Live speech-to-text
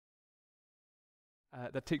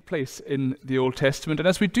that take place in the Old Testament. And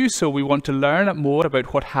as we do so, we want to learn more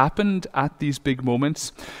about what happened at these big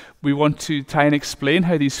moments. We want to try and explain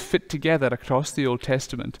how these fit together across the Old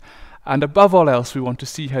Testament. And above all else, we want to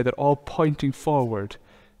see how they're all pointing forward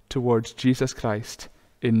towards Jesus Christ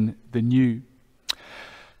in the New.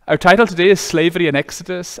 Our title today is Slavery and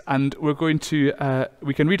Exodus, and we're going to,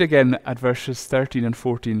 we can read again at verses 13 and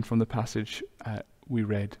 14 from the passage we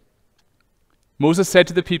read. Moses said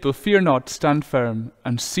to the people, "Fear not, stand firm,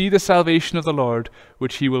 and see the salvation of the Lord,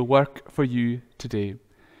 which he will work for you today.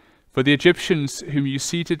 For the Egyptians whom you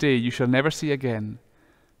see today, you shall never see again.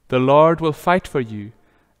 The Lord will fight for you,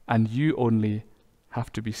 and you only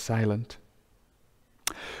have to be silent."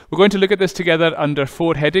 We're going to look at this together under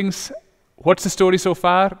 4 headings. What's the story so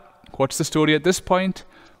far? What's the story at this point?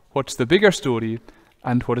 What's the bigger story?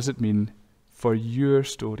 And what does it mean for your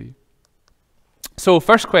story? So,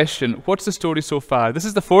 first question, what's the story so far? This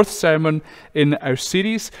is the 4th sermon in our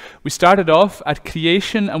series. We started off at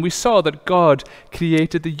creation and we saw that God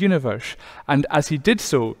created the universe. And as he did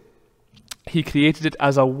so, he created it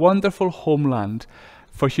as a wonderful homeland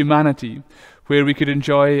for humanity, where we could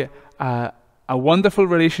enjoy a wonderful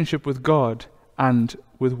relationship with God and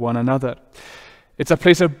with one another. It's a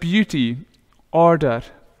place of beauty, order,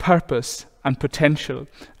 purpose, and potential.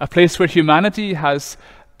 A place where humanity has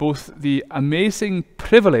both the amazing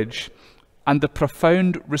privilege and the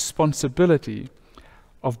profound responsibility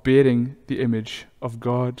of bearing the image of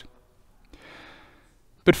God.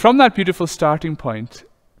 But from that beautiful starting point,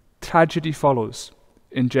 tragedy follows.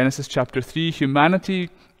 In Genesis chapter 3, humanity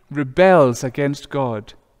rebels against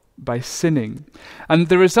God by sinning. And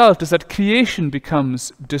the result is that creation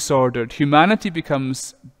becomes disordered. Humanity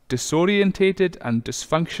becomes disorientated and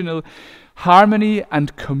dysfunctional. Harmony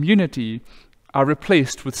and community are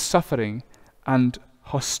replaced with suffering and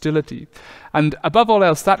hostility. And above all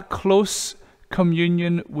else, that close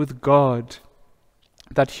communion with God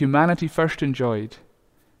that humanity first enjoyed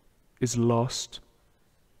is lost.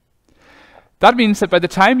 That means that by the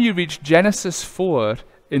time you reach Genesis 4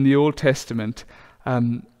 in the Old Testament,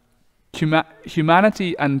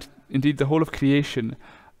 humanity and indeed the whole of creation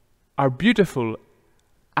are beautiful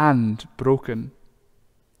and broken.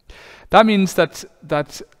 That means that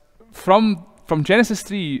from Genesis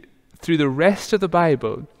 3 through the rest of the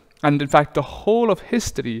Bible, and in fact the whole of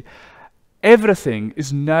history, everything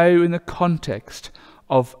is now in the context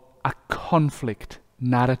of a conflict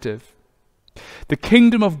narrative. The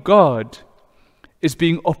kingdom of God is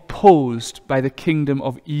being opposed by the kingdom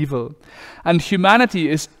of evil. And humanity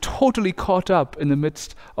is totally caught up in the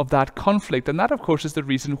midst of that conflict. And that, of course, is the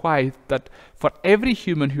reason why that for every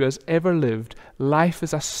human who has ever lived, life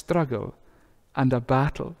is a struggle and a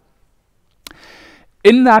battle.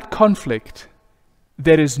 In that conflict,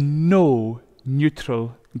 there is no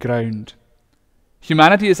neutral ground.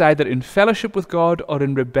 Humanity is either in fellowship with God or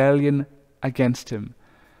in rebellion against him.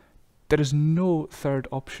 There is no third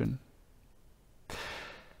option.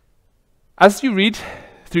 As you read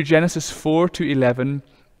through Genesis 4 to 11,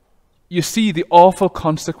 you see the awful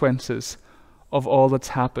consequences of all that's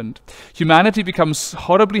happened. Humanity becomes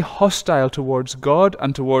horribly hostile towards God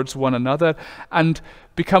and towards one another, and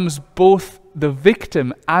becomes both the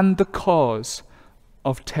victim and the cause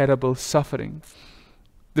of terrible suffering.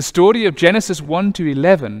 The story of Genesis 1 to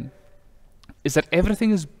 11 is that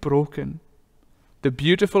everything is broken. The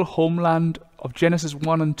beautiful homeland of Genesis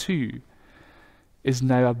 1 and 2 is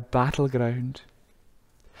now a battleground.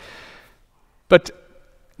 But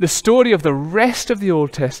the story of the rest of the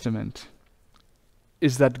Old Testament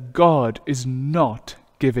is that God is not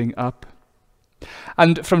giving up.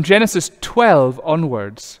 And from Genesis 12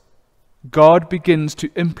 onwards, God begins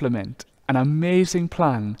to implement an amazing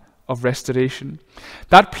plan of restoration.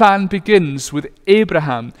 That plan begins with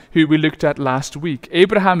Abraham, who we looked at last week.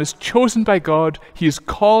 Abraham is chosen by God, he is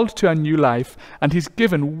called to a new life, and he's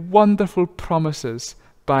given wonderful promises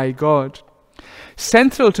by God.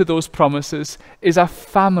 Central to those promises is a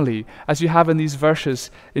family, as you have in these verses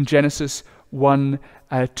in Genesis 1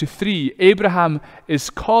 to 3. Abraham is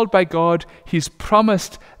called by God. He's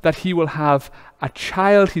promised that he will have a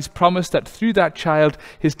child. He's promised that through that child,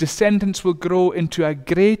 his descendants will grow into a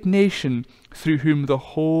great nation through whom the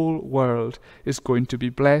whole world is going to be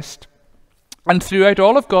blessed. And throughout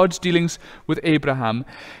all of God's dealings with Abraham,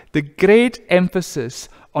 the great emphasis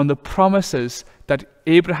on the promises that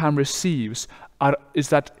Abraham receives is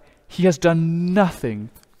that he has done nothing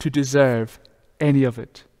to deserve any of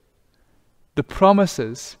it. The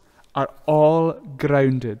promises are all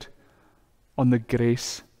grounded on the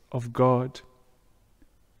grace of God.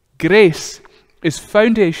 Grace is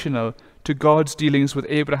foundational to God's dealings with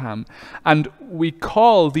Abraham. And we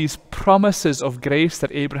call these promises of grace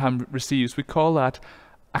that Abraham receives, we call that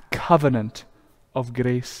a covenant of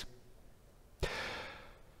grace.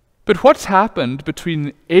 But what's happened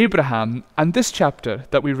between Abraham and this chapter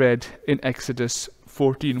that we read in Exodus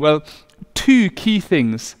 14? Well, two key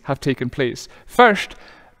things have taken place. First,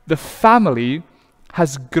 the family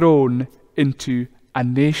has grown into a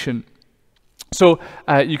nation. So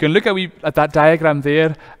you can look at that diagram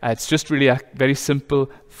there. It's just really a very simple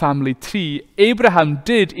family tree. Abraham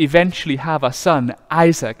did eventually have a son,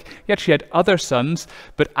 Isaac. He actually had other sons,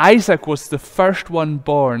 but Isaac was the first one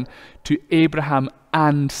born to Abraham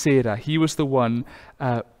and Sarah. He was the one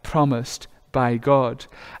promised by God.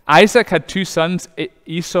 Isaac had two sons,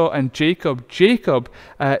 Esau and Jacob. Jacob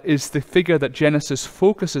is the figure that Genesis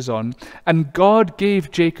focuses on, and God gave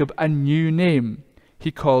Jacob a new name.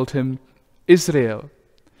 He called him Israel.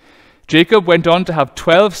 Jacob went on to have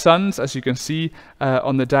 12 sons, as you can see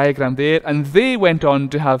on the diagram there, and they went on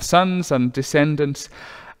to have sons and descendants,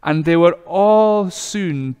 and they were all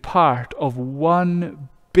soon part of one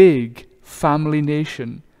big family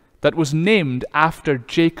nation that was named after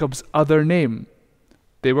Jacob's other name.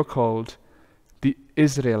 They were called the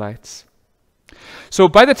Israelites. So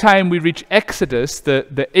by the time we reach Exodus,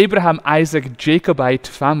 the Abraham, Isaac, Jacobite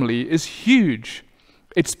family is huge.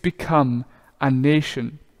 It's become a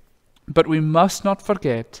nation. But we must not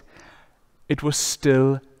forget, it was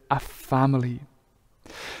still a family.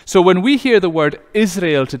 So when we hear the word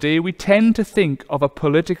Israel today, we tend to think of a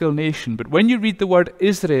political nation. But when you read the word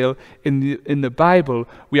Israel in the Bible,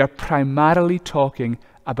 we are primarily talking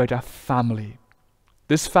about a family.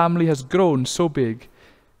 This family has grown so big,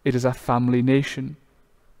 it is a family nation.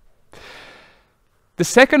 The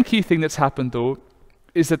second key thing that's happened, though,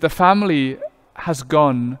 is that the family has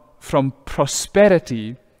gone from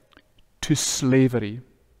prosperity to slavery.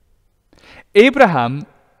 Abraham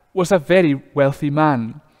was a very wealthy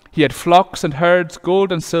man. He had flocks and herds,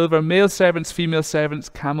 gold and silver, male servants, female servants,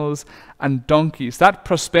 camels and donkeys. That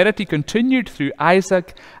prosperity continued through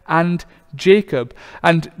Isaac and Jacob.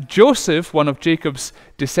 And Joseph, one of Jacob's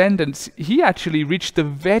descendants, he actually reached the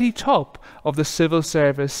very top of the civil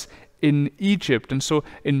service in Egypt. And so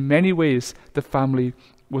in many ways, the family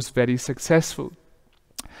was very successful.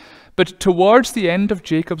 But towards the end of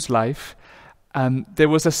Jacob's life, there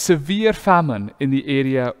was a severe famine in the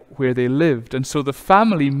area where they lived, and so the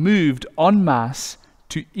family moved en masse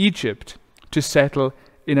to Egypt to settle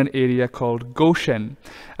in an area called Goshen.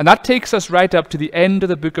 And that takes us right up to the end of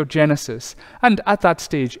the book of Genesis, and at that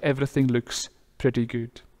stage everything looks pretty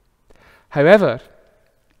good. However,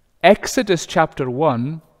 Exodus chapter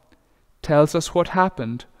 1 tells us what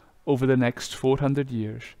happened over the next 400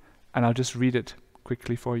 years, and I'll just read it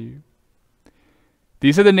quickly for you.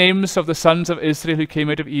 These are the names of the sons of Israel who came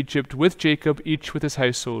out of Egypt with Jacob, each with his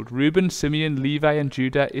household: Reuben, Simeon, Levi, and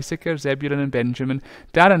Judah, Issachar, Zebulun, and Benjamin,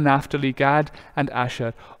 Dan and Naphtali, Gad, and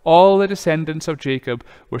Asher. All the descendants of Jacob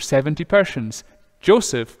were 70 persons.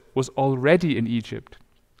 Joseph was already in Egypt.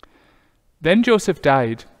 Then Joseph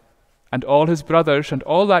died, and all his brothers, and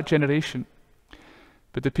all that generation.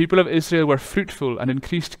 But the people of Israel were fruitful and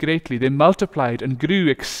increased greatly. They multiplied and grew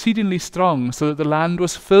exceedingly strong, so that the land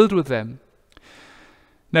was filled with them.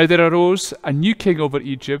 Now there arose a new king over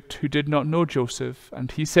Egypt who did not know Joseph, and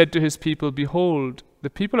he said to his people, Behold, the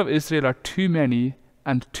people of Israel are too many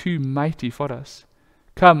and too mighty for us.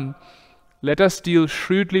 Come, let us deal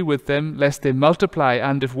shrewdly with them, lest they multiply,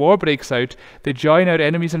 and if war breaks out, they join our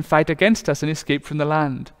enemies and fight against us and escape from the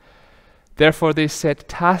land. Therefore they set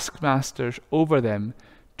taskmasters over them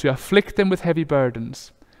to afflict them with heavy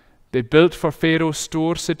burdens. They built for Pharaoh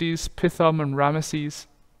store cities, Pithom and Ramesses.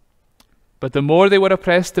 But the more they were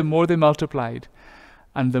oppressed, the more they multiplied,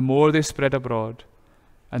 and the more they spread abroad.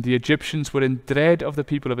 And the Egyptians were in dread of the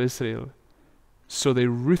people of Israel. So they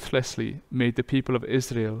ruthlessly made the people of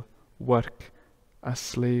Israel work as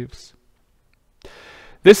slaves.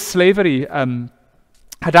 This slavery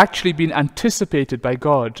had actually been anticipated by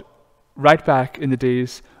God right back in the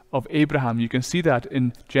days of Abraham. You can see that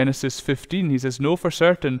in Genesis 15. He says, Know for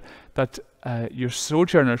certain that your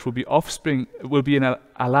sojourners will be offspring, will be in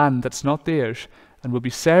a land that's not theirs, and will be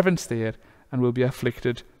servants there, and will be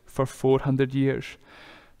afflicted for 400 years.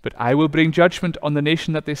 But I will bring judgment on the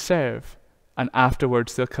nation that they serve, and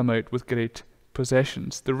afterwards they'll come out with great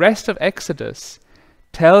possessions. The rest of Exodus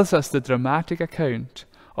tells us the dramatic account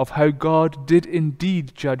of how God did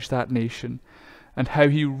indeed judge that nation, and how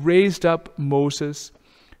he raised up Moses,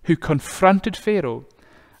 who confronted Pharaoh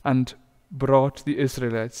and brought the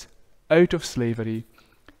Israelites out of slavery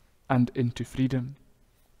and into freedom.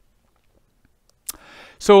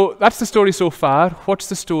 So that's the story so far. What's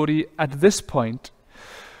the story at this point?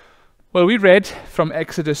 Well, we read from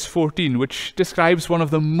Exodus 14, which describes one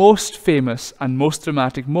of the most famous and most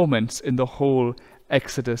dramatic moments in the whole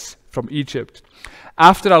Exodus from Egypt.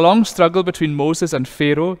 After a long struggle between Moses and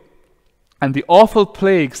Pharaoh, and the awful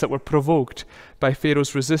plagues that were provoked by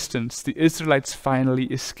Pharaoh's resistance, the Israelites finally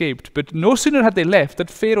escaped. But no sooner had they left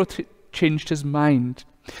that Pharaoh changed his mind,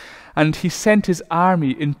 and he sent his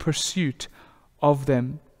army in pursuit of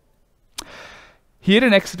them. Here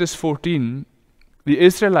in Exodus 14, the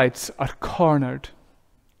Israelites are cornered.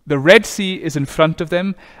 The Red Sea is in front of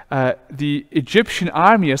them. The Egyptian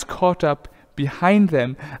army is caught up behind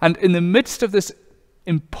them. And in the midst of this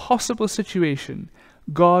impossible situation,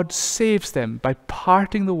 God saves them by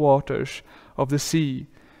parting the waters of the sea.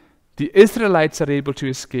 The Israelites are able to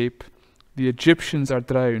escape. The Egyptians are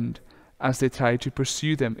drowned as they try to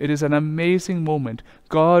pursue them. It is an amazing moment.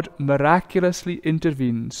 God miraculously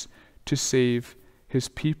intervenes to save his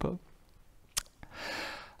people.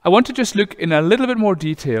 I want to just look in a little bit more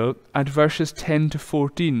detail at verses 10 to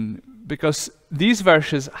 14, because these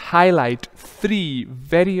verses highlight three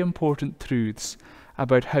very important truths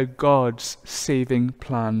about how God's saving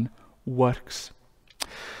plan works.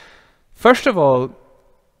 First of all,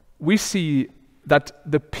 we see that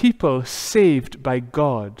the people saved by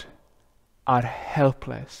God are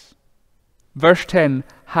helpless. Verse 10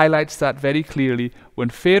 highlights that very clearly. When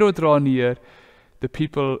Pharaoh drew near, the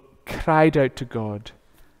people cried out to God,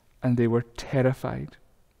 and they were terrified.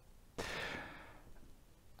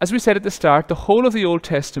 As we said at the start, the whole of the Old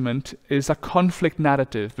Testament is a conflict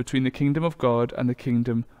narrative between the kingdom of God and the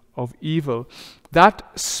kingdom of evil.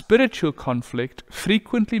 That spiritual conflict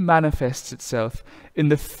frequently manifests itself in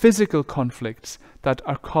the physical conflicts that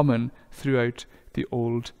are common throughout the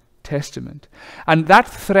Old Testament. And that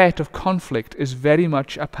threat of conflict is very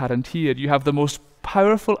much apparent here. You have the most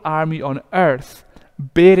powerful army on earth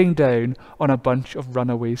bearing down on a bunch of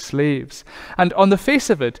runaway slaves. And on the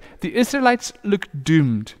face of it, the Israelites look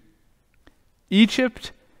doomed.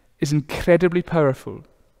 Egypt is incredibly powerful.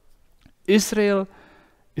 Israel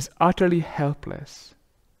is utterly helpless.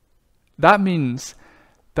 That means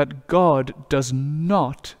that God does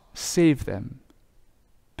not save them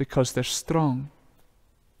because they're strong.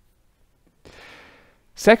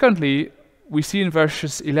 Secondly, we see in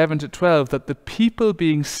verses 11 to 12 that the people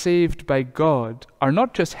being saved by God are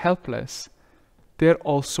not just helpless, they're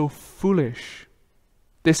also foolish.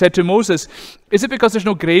 They said to Moses, "Is it because there's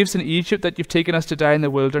no graves in Egypt that you've taken us to die in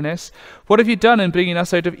the wilderness? What have you done in bringing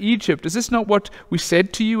us out of Egypt? Is this not what we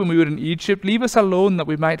said to you when we were in Egypt? Leave us alone that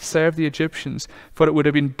we might serve the Egyptians, for it would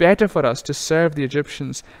have been better for us to serve the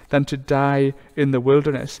Egyptians than to die in the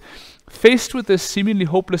wilderness." Faced with this seemingly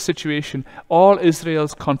hopeless situation, all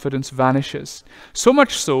Israel's confidence vanishes. So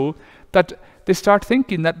much so that they start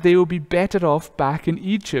thinking that they will be better off back in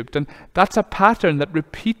Egypt. And that's a pattern that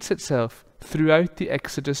repeats itself throughout the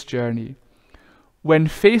Exodus journey. When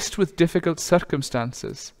faced with difficult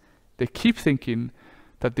circumstances, they keep thinking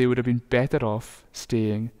that they would have been better off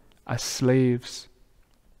staying as slaves.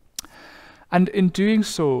 And in doing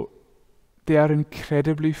so, they are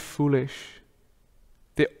incredibly foolish.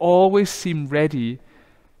 They always seem ready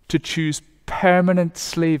to choose permanent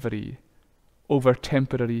slavery over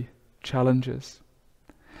temporary challenges.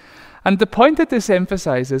 And the point that this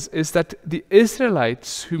emphasizes is that the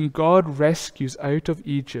Israelites whom God rescues out of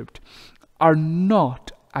Egypt are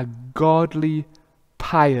not a godly,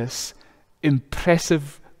 pious,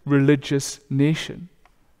 impressive religious nation.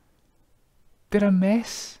 They're a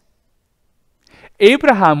mess.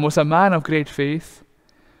 Abraham was a man of great faith,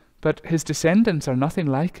 but his descendants are nothing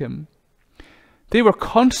like him. They were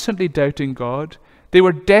constantly doubting God. They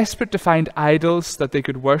were desperate to find idols that they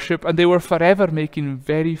could worship, and they were forever making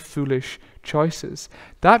very foolish choices.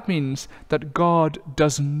 That means that God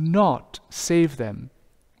does not save them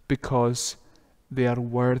because they are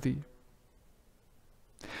worthy.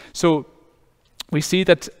 So we see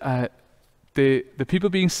that the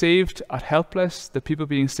people being saved are helpless. The people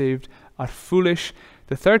being saved are foolish.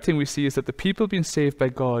 The third thing we see is that the people being saved by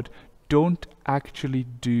God don't actually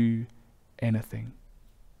do anything.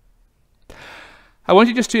 I want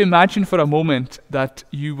you just to imagine for a moment that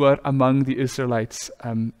you were among the Israelites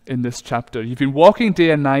in this chapter. You've been walking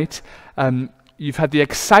day and night. You've had the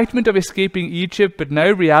excitement of escaping Egypt, but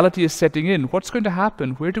now reality is setting in. What's going to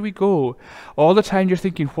happen? Where do we go? All the time you're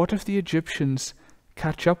thinking, what if the Egyptians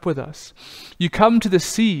catch up with us? You come to the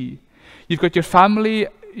sea. You've got your family,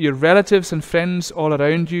 your relatives and friends all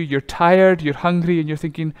around you. You're tired, you're hungry, and you're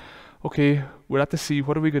thinking, okay, we're at the sea.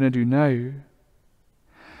 What are we going to do now?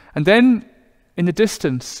 And then in the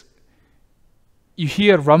distance, you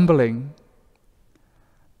hear rumbling,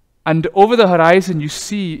 And over the horizon, you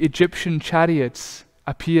see Egyptian chariots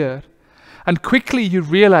appear. And quickly you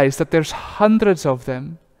realize that there's hundreds of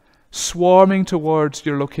them swarming towards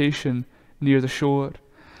your location near the shore.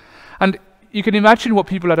 And you can imagine what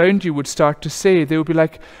people around you would start to say. They would be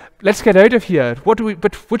like, let's get out of here.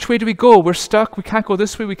 But which way do we go? We're stuck. We can't go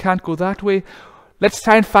this way. We can't go that way. Let's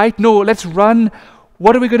try and fight. No, let's run.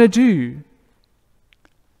 What are we going to do?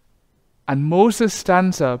 And Moses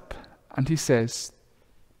stands up and he says,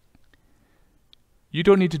 you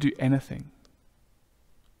don't need to do anything.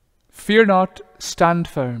 Fear not, stand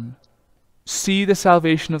firm. See the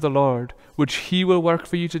salvation of the Lord, which he will work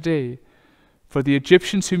for you today. For the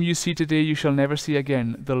Egyptians whom you see today you shall never see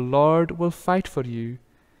again. The Lord will fight for you,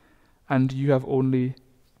 and you have only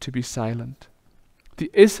to be silent. The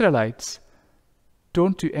Israelites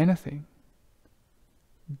don't do anything.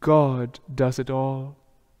 God does it all.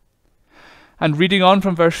 And reading on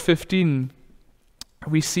from verse 15,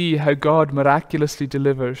 we see how God miraculously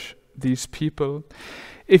delivers these people.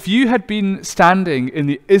 If you had been standing in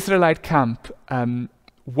the Israelite camp,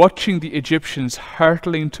 watching the Egyptians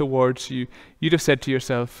hurtling towards you, you'd have said to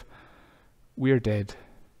yourself, we're dead.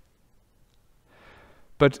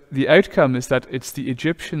 But the outcome is that it's the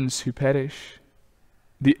Egyptians who perish.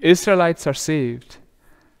 The Israelites are saved,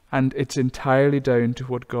 and it's entirely down to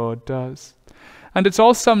what God does. And it's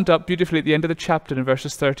all summed up beautifully at the end of the chapter in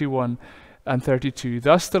verses 31 and 32.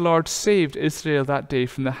 Thus the Lord saved Israel that day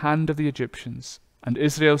from the hand of the Egyptians. And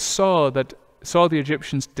Israel saw the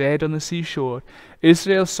Egyptians dead on the seashore.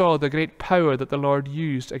 Israel saw the great power that the Lord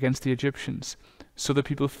used against the Egyptians. So the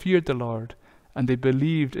people feared the Lord, and they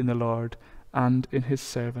believed in the Lord and in his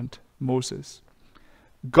servant Moses.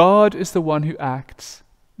 God is the one who acts.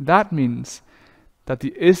 That means that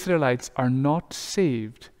the Israelites are not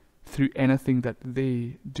saved through anything that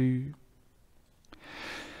they do.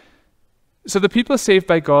 So the people saved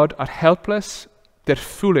by God are helpless, they're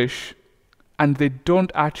foolish, and they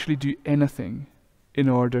don't actually do anything in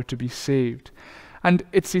order to be saved. And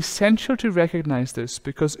it's essential to recognize this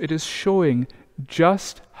because it is showing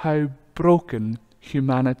just how broken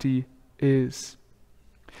humanity is.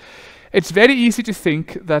 It's very easy to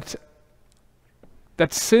think that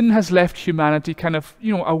sin has left humanity kind of,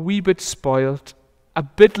 a wee bit spoiled, a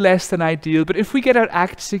bit less than ideal, but if we get our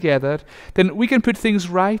acts together, then we can put things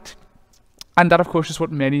right. And that, of course, is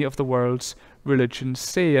what many of the world's religions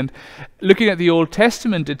say. And looking at the Old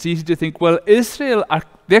Testament, it's easy to think, well, the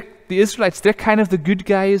Israelites, they're kind of the good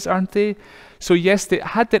guys, aren't they? So yes, they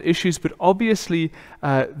had their issues, but obviously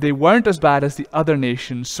they weren't as bad as the other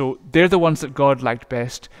nations, so they're the ones that God liked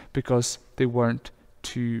best because they weren't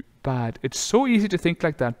too bad. It's so easy to think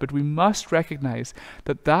like that, but we must recognize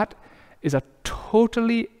that that is a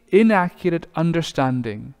totally inaccurate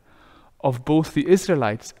understanding of both the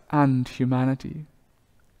Israelites and humanity.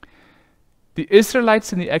 The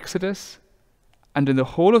Israelites in the Exodus and in the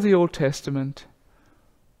whole of the Old Testament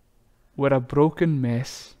were a broken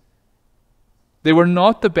mess. They were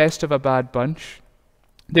not the best of a bad bunch.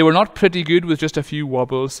 They were not pretty good with just a few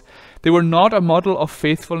wobbles. They were not a model of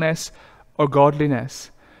faithfulness or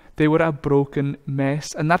godliness. They were a broken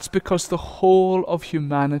mess, and that's because the whole of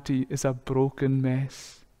humanity is a broken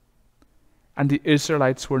mess. And the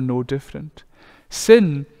Israelites were no different.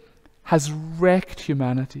 Sin has wrecked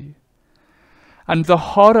humanity. And the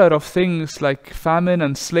horror of things like famine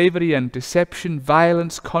and slavery and deception,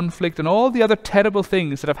 violence, conflict, and all the other terrible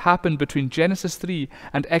things that have happened between Genesis 3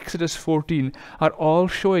 and Exodus 14 are all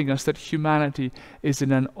showing us that humanity is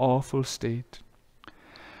in an awful state.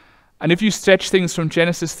 And if you stretch things from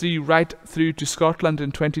Genesis 3 right through to Scotland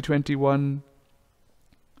in 2021,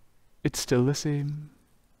 it's still the same.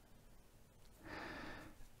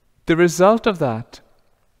 The result of that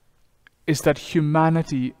is that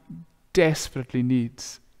humanity desperately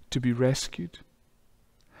needs to be rescued.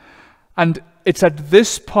 And it's at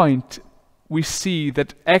this point we see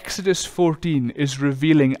that Exodus 14 is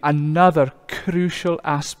revealing another crucial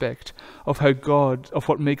aspect of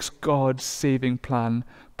what makes God's saving plan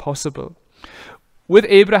possible. With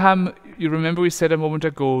Abraham, you remember we said a moment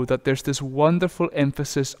ago that there's this wonderful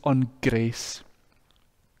emphasis on grace.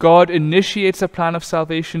 God initiates a plan of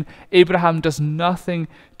salvation. Abraham does nothing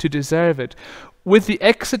to deserve it. With the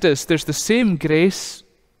Exodus, there's the same grace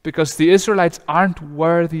because the Israelites aren't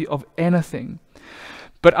worthy of anything.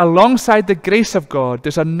 But alongside the grace of God,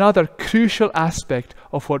 there's another crucial aspect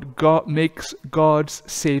of what God makes God's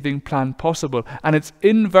saving plan possible. And it's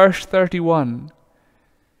in verse 31.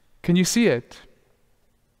 Can you see it?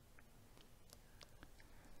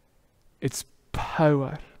 It's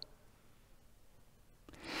power.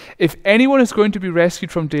 If anyone is going to be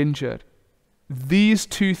rescued from danger, these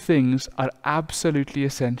two things are absolutely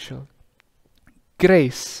essential: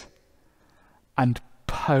 grace and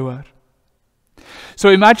power. So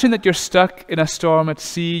imagine that you're stuck in a storm at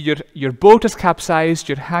sea, your boat is capsized,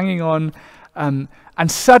 you're hanging on, and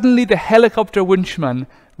suddenly the helicopter winchman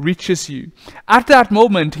reaches you. At that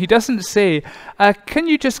moment, he doesn't say, can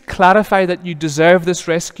you just clarify that you deserve this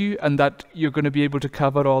rescue and that you're going to be able to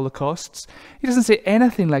cover all the costs? He doesn't say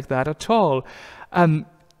anything like that at all.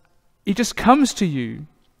 He just comes to you,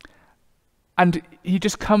 and he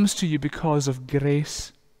just comes to you because of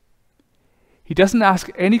grace. He doesn't ask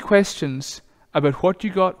any questions about what you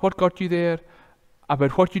got, what got you there,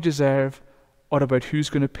 about what you deserve, or about who's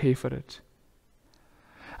going to pay for it.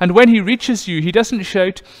 And when he reaches you, he doesn't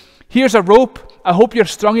shout, here's a rope, I hope you're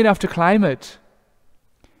strong enough to climb it.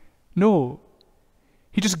 No.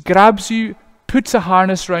 He just grabs you, puts a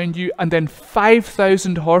harness around you, and then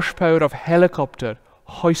 5,000 horsepower of helicopter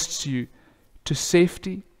hoists you to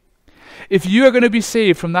safety. If you are going to be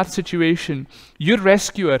saved from that situation, your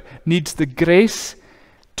rescuer needs the grace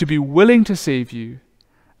to be willing to save you,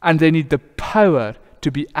 and they need the power to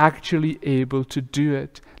be actually able to do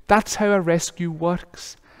it. That's how a rescue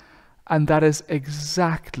works. And that is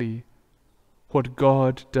exactly what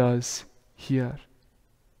God does here.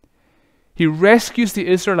 He rescues the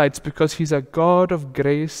Israelites because he's a God of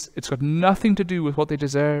grace. It's got nothing to do with what they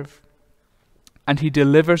deserve. And he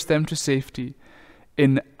delivers them to safety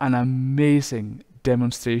in an amazing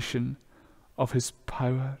demonstration of his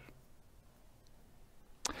power.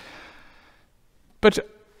 But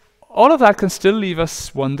all of that can still leave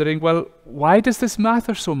us wondering, well, why does this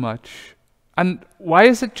matter so much? And why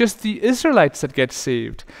is it just the Israelites that get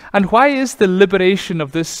saved? And why is the liberation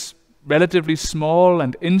of this relatively small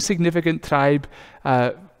and insignificant tribe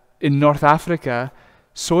in North Africa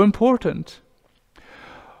so important?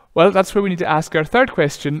 Well, that's where we need to ask our third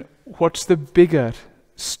question: what's the bigger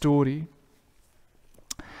story?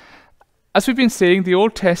 As we've been saying, the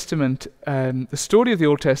Old Testament, the story of the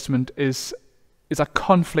Old Testament is a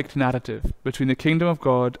conflict narrative between the kingdom of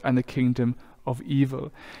God and the kingdom of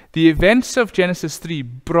evil. The events of Genesis 3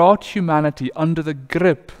 brought humanity under the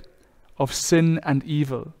grip of sin and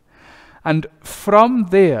evil. And from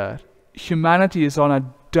there, humanity is on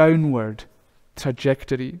a downward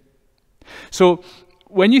trajectory. So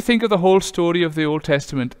when you think of the whole story of the Old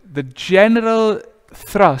Testament, the general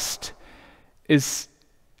thrust is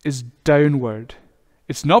downward.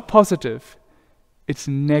 It's not positive, it's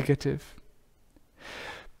negative.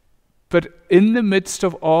 But in the midst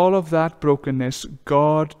of all of that brokenness,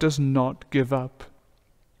 God does not give up.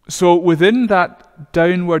 So within that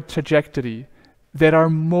downward trajectory, there are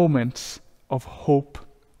moments of hope.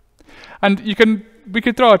 And we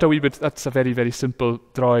could draw it a wee bit. That's a very, very simple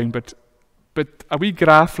drawing, but a wee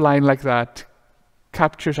graph line like that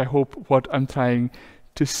captures, I hope, what I'm trying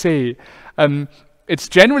to say. It's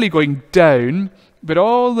generally going down, but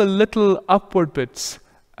all the little upward bits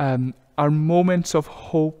are moments of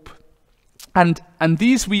hope. And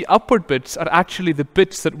these wee upward bits are actually the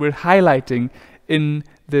bits that we're highlighting in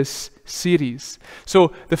this series.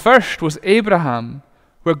 So the first was Abraham,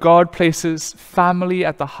 where God places family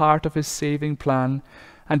at the heart of his saving plan,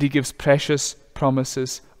 and he gives precious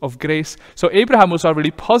promises of grace. So Abraham was a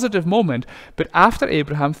really positive moment, but after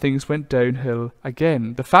Abraham, things went downhill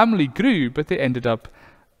again. The family grew, but they ended up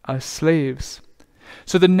as slaves.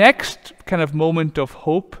 So the next kind of moment of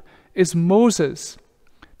hope is Moses.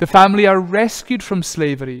 The family are rescued from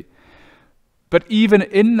slavery, but even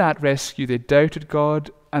in that rescue, they doubted God,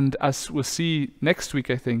 and as we'll see next week,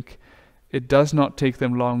 I think, it does not take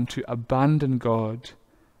them long to abandon God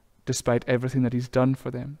despite everything that he's done for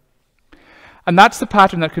them. And that's the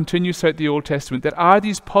pattern that continues throughout the Old Testament. There are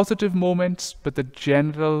these positive moments, but the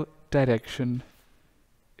general direction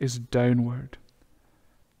is downward.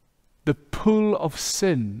 The pull of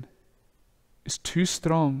sin is too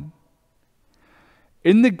strong.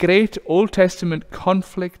 In the great Old Testament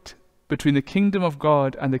conflict between the kingdom of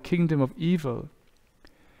God and the kingdom of evil,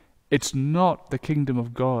 it's not the kingdom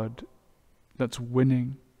of God that's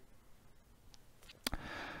winning.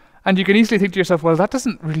 And you can easily think to yourself, well, that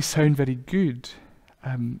doesn't really sound very good.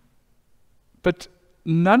 But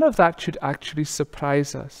none of that should actually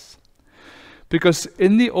surprise us. Because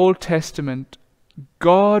in the Old Testament,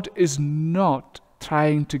 God is not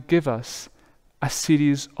trying to give us a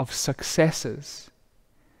series of successes.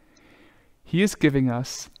 He is giving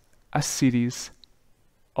us a series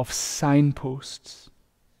of signposts.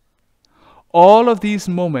 All of these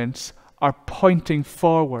moments are pointing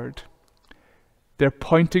forward. They're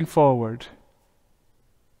pointing forward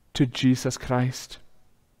to Jesus Christ.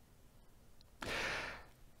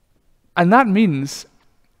 And that means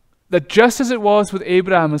that just as it was with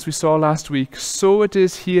Abraham, as we saw last week, so it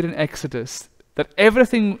is here in Exodus, that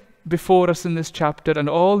everything before us in this chapter and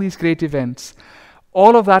all these great events,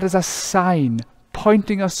 all of that is a sign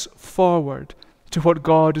pointing us forward to what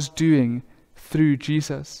God is doing through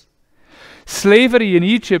Jesus. Slavery in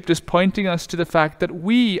Egypt is pointing us to the fact that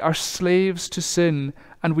we are slaves to sin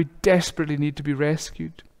and we desperately need to be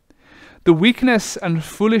rescued. The weakness and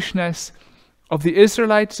foolishness of the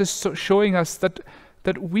Israelites is showing us that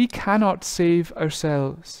we cannot save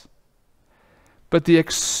ourselves. But the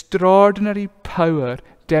extraordinary power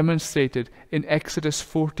demonstrated in Exodus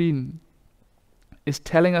 14 is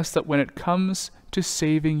telling us that when it comes to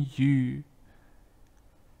saving you,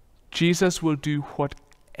 Jesus will do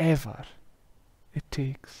whatever it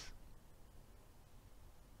takes.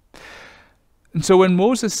 And so when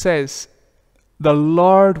Moses says, "The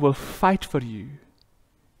Lord will fight for you,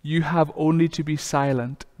 you have only to be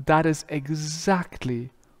silent," that is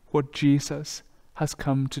exactly what Jesus has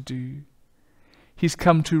come to do. He's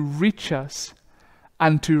come to reach us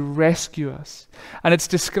and to rescue us. And it's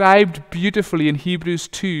described beautifully in Hebrews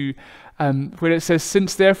 2, where it says,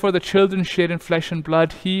 "Since therefore the children share in flesh and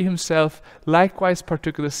blood, he himself likewise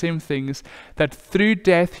partook of the same things, that through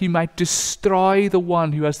death he might destroy the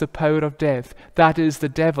one who has the power of death, that is the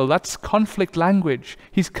devil." That's conflict language.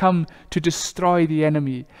 He's come to destroy the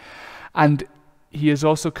enemy. And he has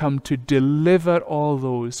also come to deliver all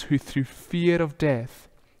those who through fear of death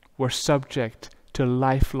were subject to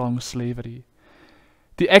lifelong slavery.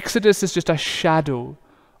 The Exodus is just a shadow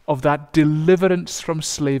of that deliverance from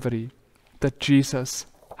slavery that Jesus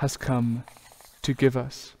has come to give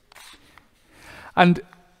us. And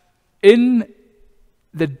in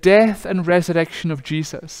the death and resurrection of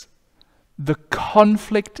Jesus, the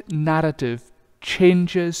conflict narrative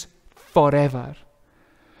changes forever.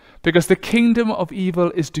 Because the kingdom of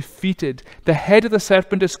evil is defeated, the head of the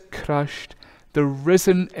serpent is crushed, the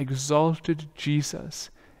risen, exalted Jesus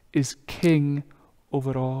is king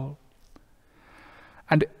over all.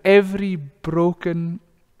 And every broken,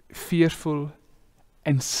 fearful,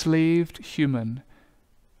 enslaved human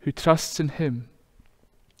who trusts in him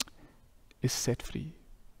is set free.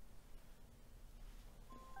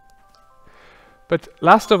 But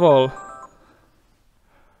last of all,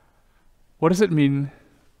 what does it mean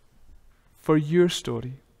for your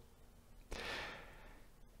story?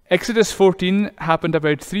 Exodus 14 happened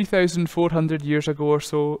about 3,400 years ago or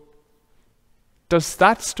so. Does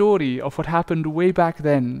that story of what happened way back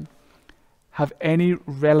then have any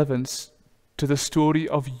relevance to the story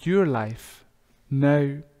of your life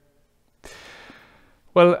now?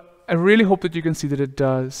 Well, I really hope that you can see that it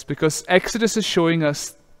does, because Exodus is showing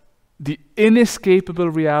us the inescapable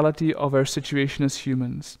reality of our situation as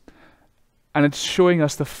humans. And it's showing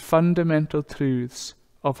us the fundamental truths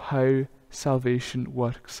of how salvation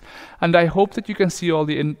works. And I hope that you can see all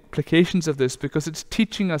the implications of this, because it's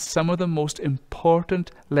teaching us some of the most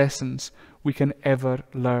important lessons we can ever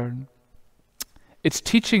learn. It's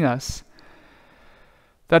teaching us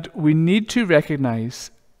that we need to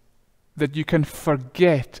recognize that you can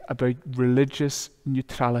forget about religious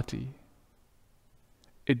neutrality.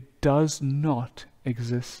 It does not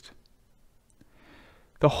exist.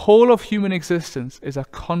 The whole of human existence is a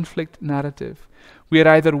conflict narrative. We are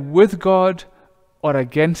either with God or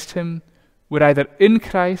against him. We're either in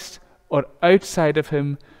Christ or outside of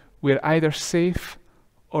him. We're either safe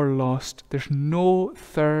or lost. There's no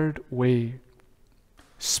third way.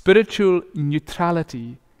 Spiritual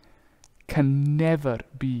neutrality can never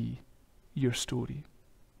be your story.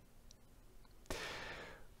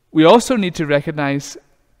 We also need to recognize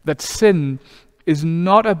that sin is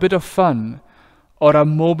not a bit of fun or a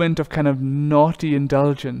moment of kind of naughty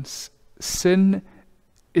indulgence. Sin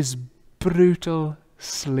is brutal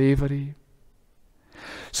slavery.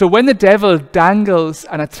 So when the devil dangles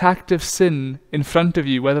an attractive sin in front of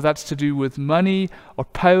you, whether that's to do with money or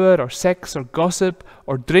power or sex or gossip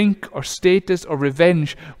or drink or status or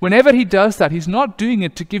revenge, whenever he does that, he's not doing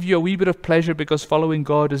it to give you a wee bit of pleasure because following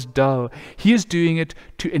God is dull. He is doing it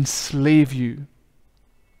to enslave you.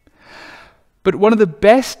 But one of the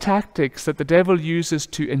best tactics that the devil uses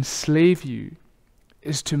to enslave you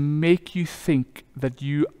is to make you think that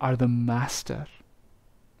you are the master.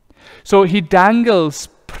 So he dangles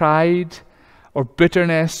pride or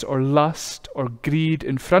bitterness or lust or greed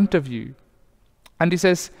in front of you. And he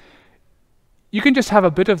says, you can just have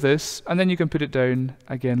a bit of this and then you can put it down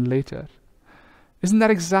again later. Isn't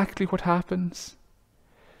that exactly what happens?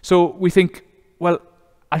 So we think, well,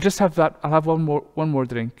 I'll just have that, I'll have one more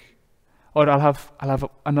drink. Or I'll have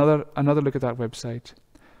another look at that website.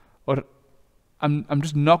 Or I'm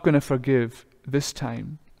just not going to forgive this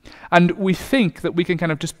time. And we think that we can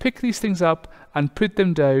kind of just pick these things up and put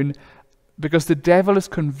them down because the devil is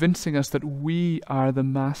convincing us that we are the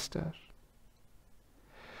master.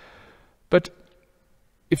 But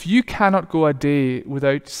if you cannot go a day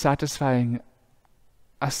without satisfying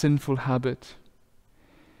a sinful habit,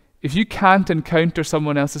 if you can't encounter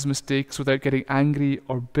someone else's mistakes without getting angry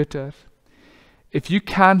or bitter, if you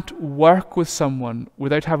can't work with someone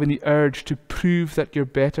without having the urge to prove that you're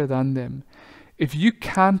better than them, if you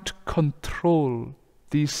can't control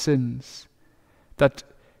these sins that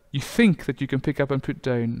you think that you can pick up and put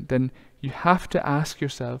down, then you have to ask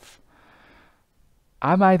yourself,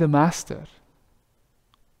 am I the master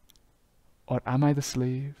or am I the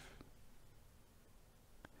slave?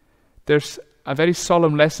 There's a very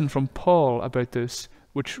solemn lesson from Paul about this,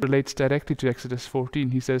 which relates directly to Exodus 14.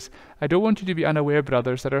 He says, I don't want you to be unaware,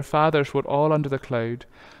 brothers, that our fathers were all under the cloud,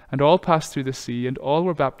 and all passed through the sea, and all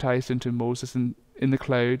were baptized into Moses in the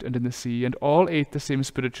cloud and in the sea, and all ate the same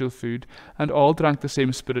spiritual food, and all drank the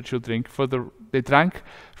same spiritual drink, for they drank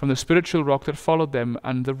from the spiritual rock that followed them,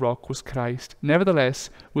 and the rock was Christ. Nevertheless,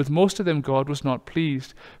 with most of them God was not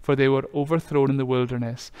pleased, for they were overthrown in the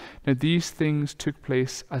wilderness. Now these things took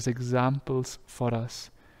place as examples for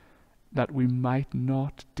us, that we might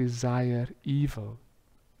not desire evil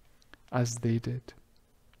as they did.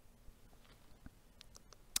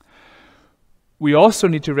 We also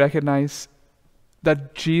need to recognize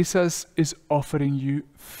that Jesus is offering you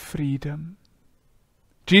freedom.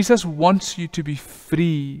 Jesus wants you to be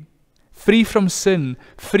free. Free from sin,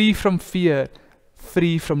 free from fear,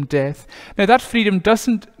 free from death. Now that freedom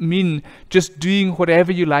doesn't mean just doing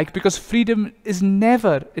whatever you like, because freedom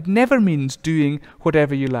never means doing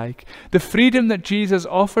whatever you like. The freedom that Jesus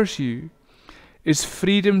offers you is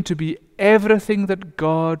freedom to be everything that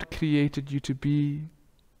God created you to be.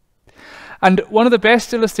 And one of the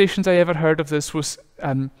best illustrations I ever heard of this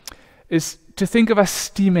is to think of a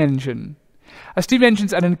steam engine. A steam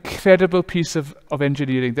engine's an incredible piece of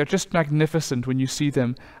engineering. They're just magnificent when you see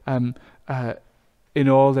them in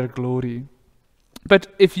all their glory. But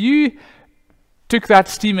if you took that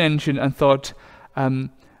steam engine and thought, I'm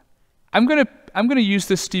going to use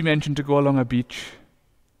this steam engine to go along a beach,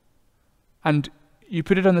 and you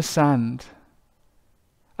put it on the sand,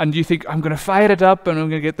 and you think, I'm going to fire it up and I'm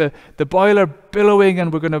going to get the boiler billowing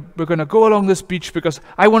and we're going to go along this beach because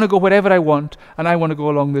I want to go wherever I want and I want to go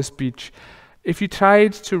along this beach. If you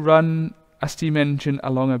tried to run a steam engine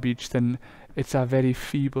along a beach, then it's a very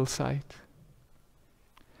feeble sight.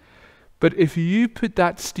 But if you put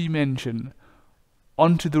that steam engine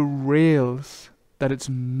onto the rails that it's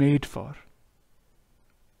made for,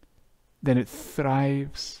 then it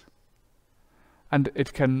thrives and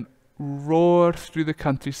it can roar through the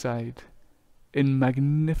countryside in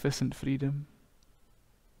magnificent freedom.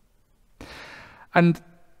 And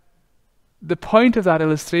the point of that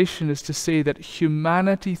illustration is to say that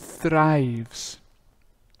humanity thrives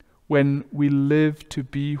when we live to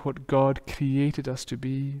be what God created us to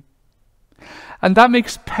be. And that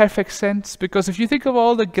makes perfect sense, because if you think of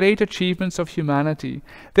all the great achievements of humanity,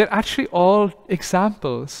 they're actually all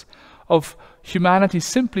examples of humanity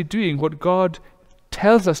simply doing what God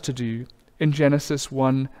tells us to do in Genesis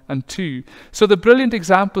 1 and 2. So the brilliant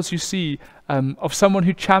examples you see of someone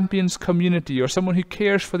who champions community, or someone who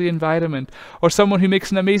cares for the environment, or someone who makes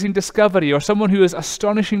an amazing discovery, or someone who is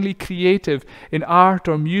astonishingly creative in art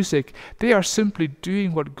or music, they are simply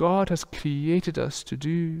doing what God has created us to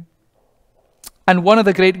do. And one of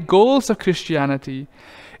the great goals of Christianity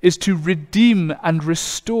is to redeem and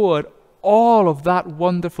restore all of that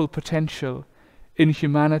wonderful potential in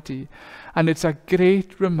humanity. And it's a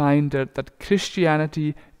great reminder that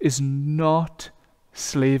Christianity is not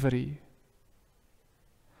slavery.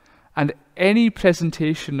 And any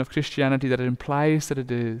presentation of Christianity that implies that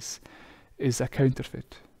it is a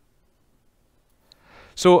counterfeit.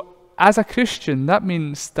 So, as a Christian, that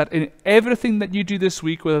means that in everything that you do this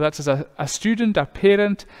week, whether that's as a student, a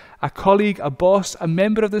parent, a colleague, a boss, a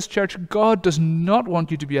member of this church, God does not want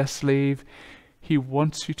you to be a slave. He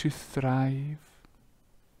wants you to thrive.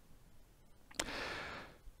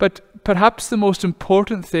 But perhaps the most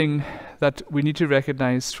important thing that we need to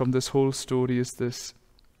recognize from this whole story is this: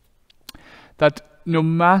 that no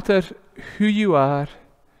matter who you are,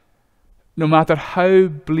 no matter how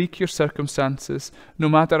bleak your circumstances, no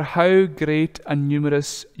matter how great and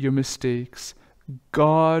numerous your mistakes,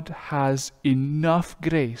 God has enough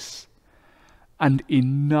grace and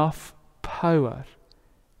enough power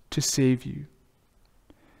to save you.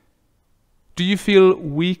 Do you feel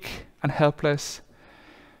weak and helpless?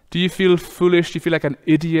 Do you feel foolish? Do you feel like an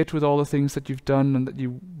idiot with all the things that you've done and that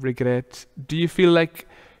you regret? Do you feel like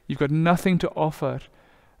you've got nothing to offer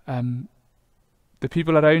the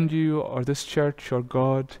people around you, or this church, or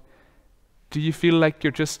God? Do you feel like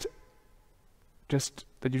you're just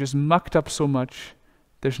that you're just mucked up so much,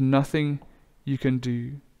 there's nothing you can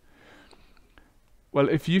do? Well,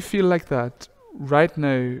 if you feel like that, right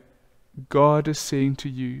now, God is saying to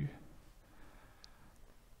you,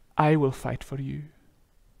 I will fight for you.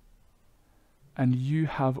 And you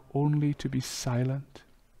have only to be silent.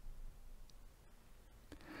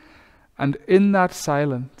 And in that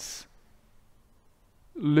silence,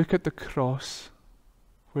 look at the cross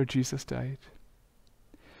where Jesus died.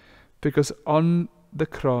 Because on the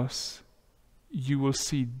cross, you will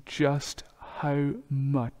see just how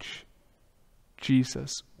much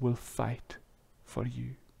Jesus will fight for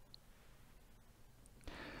you.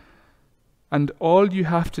 And all you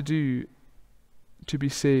have to do to be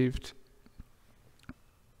saved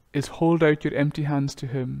is hold out your empty hands to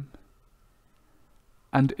Him,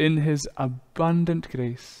 and in His abundant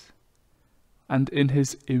grace and in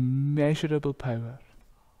His immeasurable power,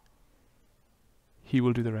 He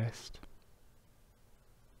will do the rest.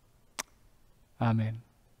 Amen.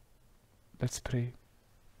 Let's pray.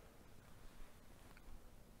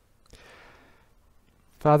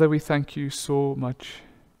 Father, we thank you so much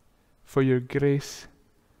for your grace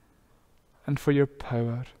and for your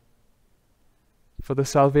power, for the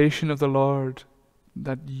salvation of the Lord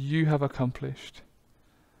that you have accomplished.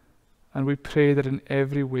 And we pray that in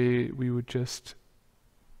every way we would just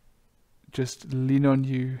lean on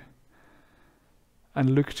you and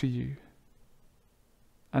look to you.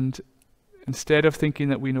 And instead of thinking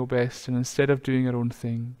that we know best, and instead of doing our own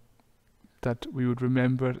thing, that we would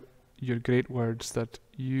remember your great words that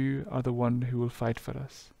you are the one who will fight for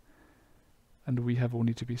us, and we have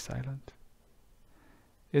only to be silent.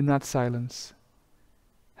 In that silence,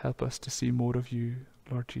 help us to see more of you,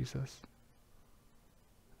 Lord Jesus.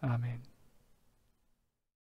 Amen.